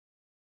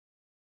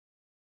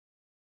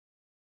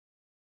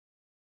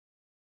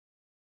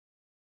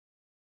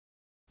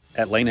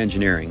At Lane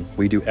Engineering,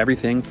 we do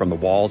everything from the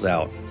walls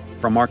out,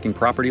 from marking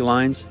property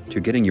lines to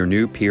getting your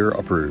new pier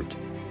approved.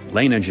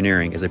 Lane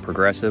Engineering is a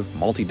progressive,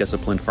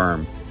 multidisciplined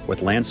firm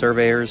with land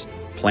surveyors,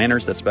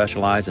 planners that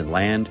specialize in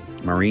land,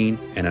 marine,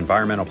 and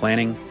environmental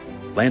planning,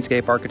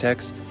 landscape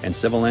architects, and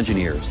civil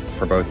engineers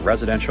for both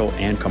residential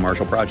and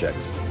commercial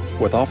projects.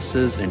 With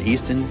offices in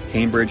Easton,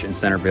 Cambridge, and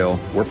Centerville,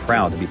 we're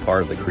proud to be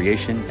part of the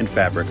creation and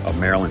fabric of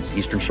Maryland's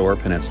Eastern Shore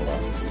Peninsula.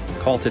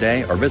 Call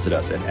today or visit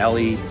us at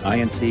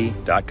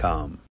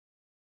leinc.com.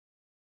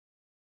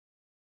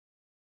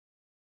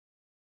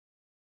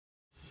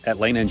 At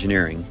Lane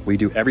Engineering, we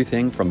do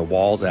everything from the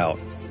walls out,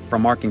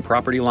 from marking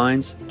property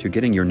lines to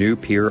getting your new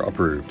pier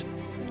approved.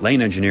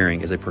 Lane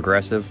Engineering is a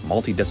progressive,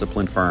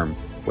 multidisciplined firm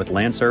with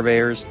land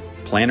surveyors,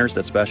 planners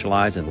that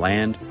specialize in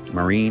land,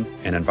 marine,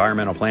 and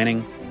environmental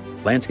planning,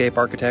 landscape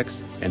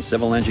architects, and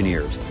civil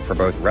engineers for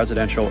both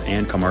residential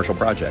and commercial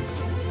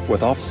projects.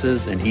 With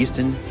offices in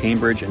Easton,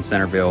 Cambridge, and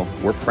Centerville,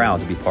 we're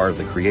proud to be part of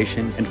the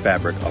creation and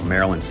fabric of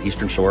Maryland's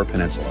Eastern Shore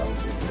Peninsula.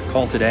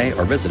 Call today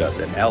or visit us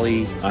at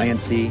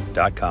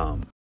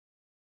leinc.com.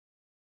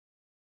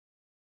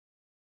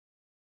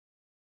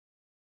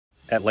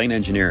 At Lane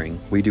Engineering,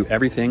 we do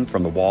everything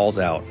from the walls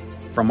out,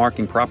 from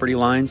marking property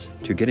lines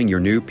to getting your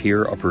new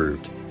pier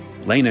approved.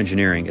 Lane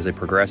Engineering is a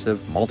progressive,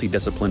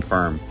 multidisciplined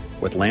firm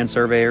with land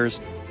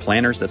surveyors,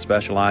 planners that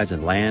specialize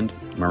in land,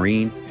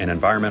 marine, and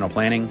environmental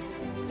planning,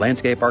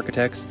 landscape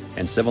architects,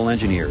 and civil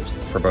engineers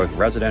for both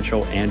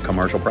residential and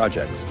commercial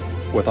projects.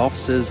 With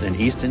offices in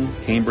Easton,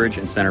 Cambridge,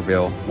 and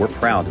Centerville, we're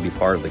proud to be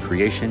part of the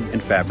creation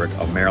and fabric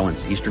of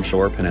Maryland's Eastern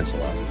Shore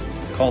Peninsula.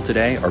 Call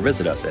today or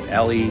visit us at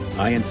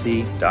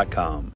leinc.com.